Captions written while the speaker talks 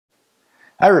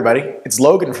Hi everybody, it's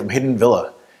Logan from Hidden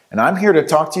Villa, and I'm here to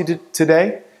talk to you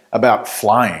today about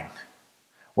flying.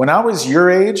 When I was your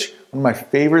age, one of my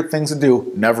favorite things to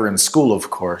do, never in school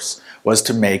of course, was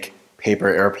to make paper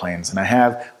airplanes. And I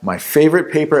have my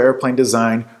favorite paper airplane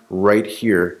design right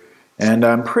here. And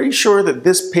I'm pretty sure that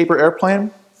this paper airplane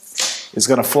is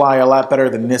going to fly a lot better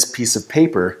than this piece of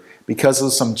paper because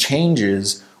of some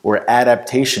changes or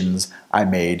adaptations I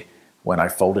made when I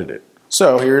folded it.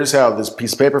 So here's how this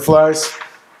piece of paper flies.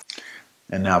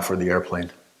 And now for the airplane.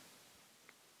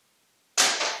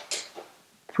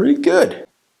 Pretty good.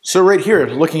 So right here,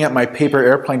 looking at my paper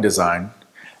airplane design,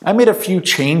 I made a few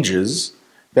changes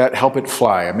that help it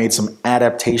fly. I made some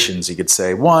adaptations, you could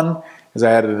say. One is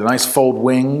I added a nice fold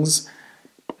wings,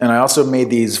 and I also made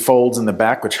these folds in the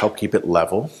back which help keep it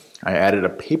level. I added a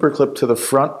paper clip to the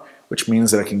front, which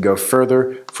means that I can go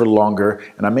further for longer,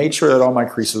 and I made sure that all my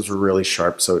creases were really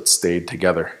sharp so it stayed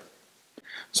together.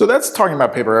 So that's talking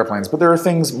about paper airplanes, but there are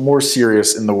things more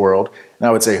serious in the world, and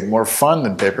I would say more fun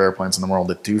than paper airplanes in the world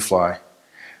that do fly.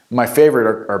 My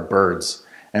favorite are birds,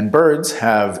 and birds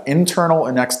have internal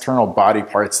and external body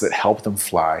parts that help them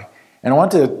fly, and I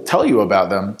want to tell you about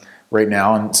them right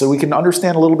now, and so we can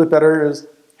understand a little bit better is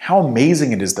how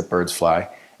amazing it is that birds fly,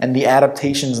 and the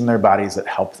adaptations in their bodies that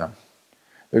help them.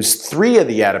 There's three of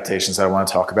the adaptations that I want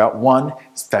to talk about. One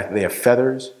is the fact that they have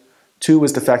feathers. Two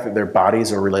is the fact that their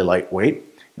bodies are really lightweight.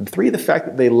 And three, the fact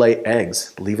that they lay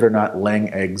eggs. Believe it or not,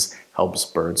 laying eggs helps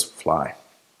birds fly.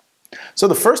 So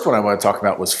the first one I want to talk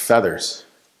about was feathers.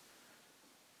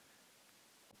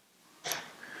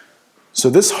 So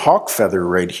this hawk feather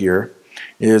right here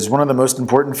is one of the most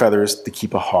important feathers to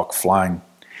keep a hawk flying.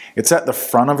 It's at the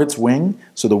front of its wing,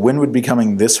 so the wind would be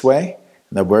coming this way,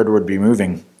 and the bird would be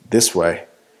moving this way.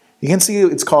 You can see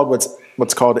it's called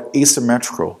what's called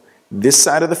asymmetrical. This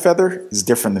side of the feather is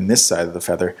different than this side of the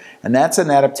feather, and that's an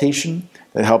adaptation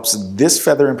that helps this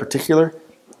feather in particular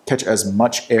catch as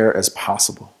much air as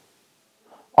possible.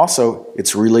 Also,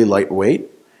 it's really lightweight,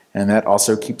 and that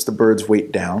also keeps the bird's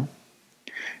weight down.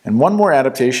 And one more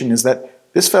adaptation is that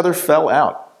this feather fell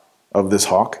out of this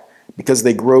hawk because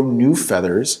they grow new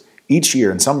feathers each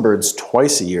year, and some birds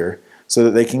twice a year, so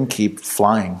that they can keep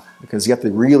flying. Because you have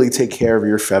to really take care of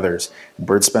your feathers. And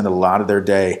birds spend a lot of their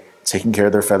day taking care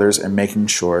of their feathers and making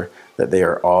sure that they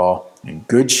are all in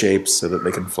good shape so that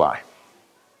they can fly.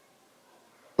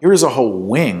 Here is a whole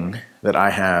wing that I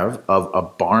have of a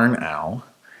barn owl.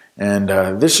 And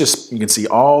this just, you can see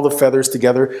all the feathers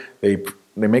together. They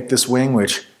make this wing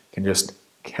which can just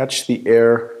catch the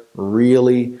air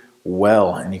really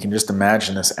well. And you can just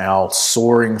imagine this owl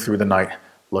soaring through the night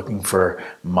looking for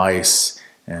mice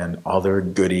and other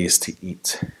goodies to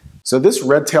eat. So this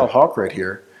red-tailed hawk right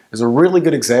here is a really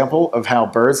good example of how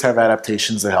birds have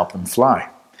adaptations that help them fly.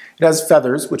 It has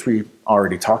feathers, which we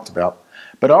already talked about,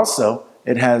 but also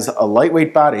it has a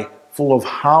lightweight body full of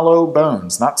hollow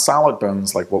bones, not solid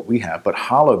bones like what we have, but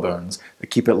hollow bones that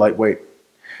keep it lightweight.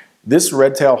 This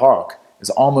red-tailed hawk is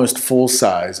almost full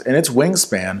size, and its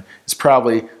wingspan is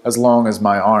probably as long as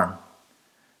my arm.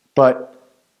 But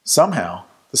somehow,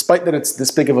 despite that it's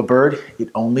this big of a bird, it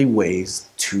only weighs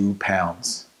 2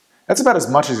 pounds. That's about as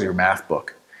much as your math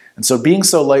book. And so being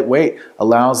so lightweight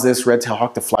allows this red-tailed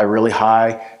hawk to fly really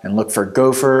high and look for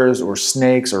gophers or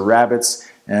snakes or rabbits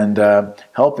and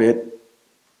help it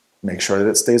make sure that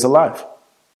it stays alive.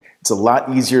 It's a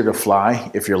lot easier to fly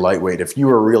if you're lightweight. If you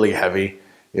were really heavy,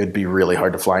 it'd be really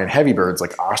hard to fly. And heavy birds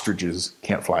like ostriches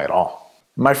can't fly at all.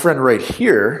 My friend right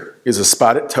here is a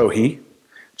spotted towhee,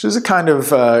 which is a kind of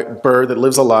bird that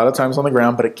lives a lot of times on the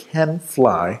ground, but it can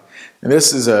fly. And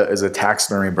this is a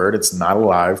taxidermy bird. It's not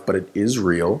alive, but it is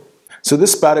real. So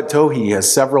this spotted towhee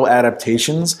has several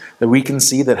adaptations that we can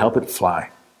see that help it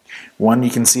fly. One, you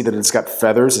can see that it's got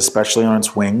feathers, especially on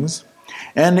its wings.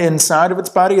 And inside of its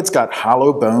body, it's got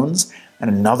hollow bones. And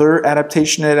another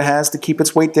adaptation that it has to keep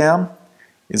its weight down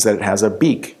is that it has a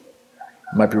beak.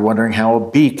 You might be wondering how a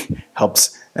beak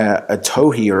helps a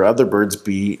towhee or other birds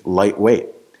be lightweight.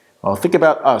 Well, think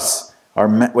about us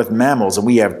with mammals, and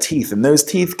we have teeth, and those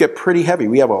teeth get pretty heavy.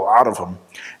 We have a lot of them.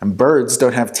 And birds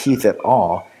don't have teeth at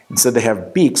all. Instead, they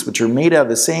have beaks, which are made out of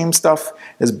the same stuff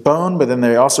as bone, but then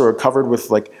they also are covered with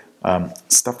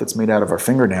stuff that's made out of our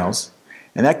fingernails.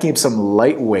 And that keeps them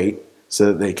lightweight so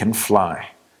that they can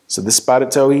fly. So this spotted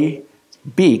towhee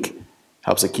beak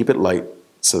helps it keep it light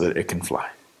so that it can fly.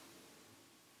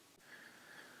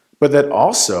 But that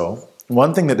also,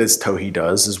 one thing that this towhee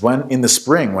does is in the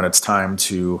spring, when it's time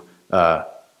to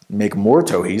make more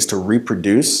towhees to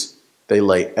reproduce, they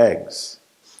lay eggs.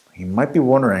 You might be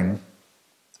wondering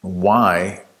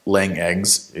why laying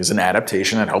eggs is an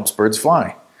adaptation that helps birds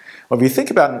fly. Well, if you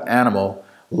think about an animal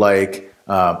like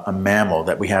a mammal,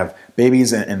 that we have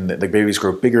babies and the babies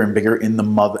grow bigger and bigger in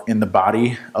the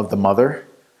body of the mother.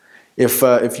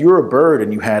 If you were a bird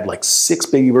and you had like 6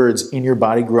 baby birds in your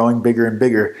body growing bigger and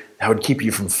bigger, that would keep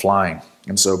you from flying.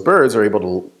 And so birds are able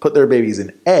to put their babies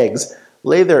in eggs,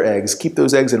 lay their eggs, keep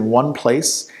those eggs in one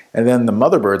place, and then the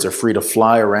mother birds are free to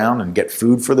fly around and get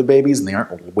food for the babies, and they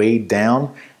aren't weighed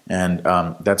down, and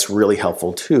that's really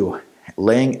helpful too.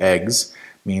 Laying eggs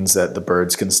means that the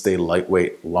birds can stay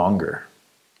lightweight longer.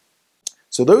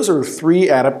 So those are 3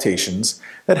 adaptations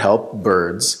that help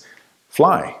birds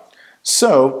fly.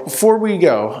 So before we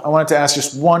go, I wanted to ask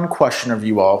just one question of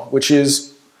you all, which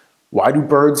is, why do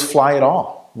birds fly at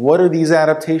all? What are these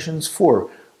adaptations for?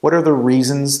 What are the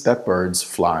reasons that birds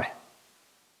fly?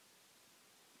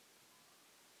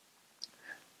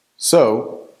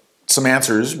 So, some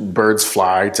answers: birds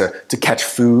fly to catch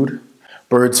food.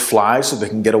 Birds fly so they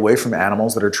can get away from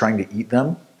animals that are trying to eat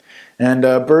them. And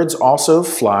birds also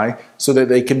fly so that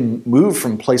they can move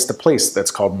from place to place.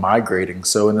 That's called migrating.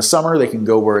 So in the summer, they can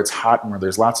go where it's hot and where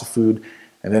there's lots of food.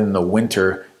 And then in the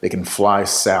winter, they can fly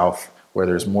south where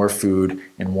there's more food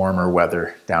and warmer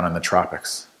weather down in the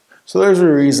tropics. So those are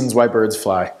the reasons why birds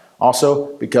fly.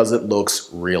 Also, because it looks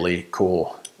really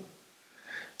cool.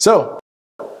 So,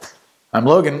 I'm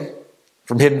Logan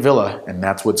from Hidden Villa, and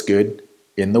that's what's good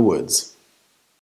in the woods.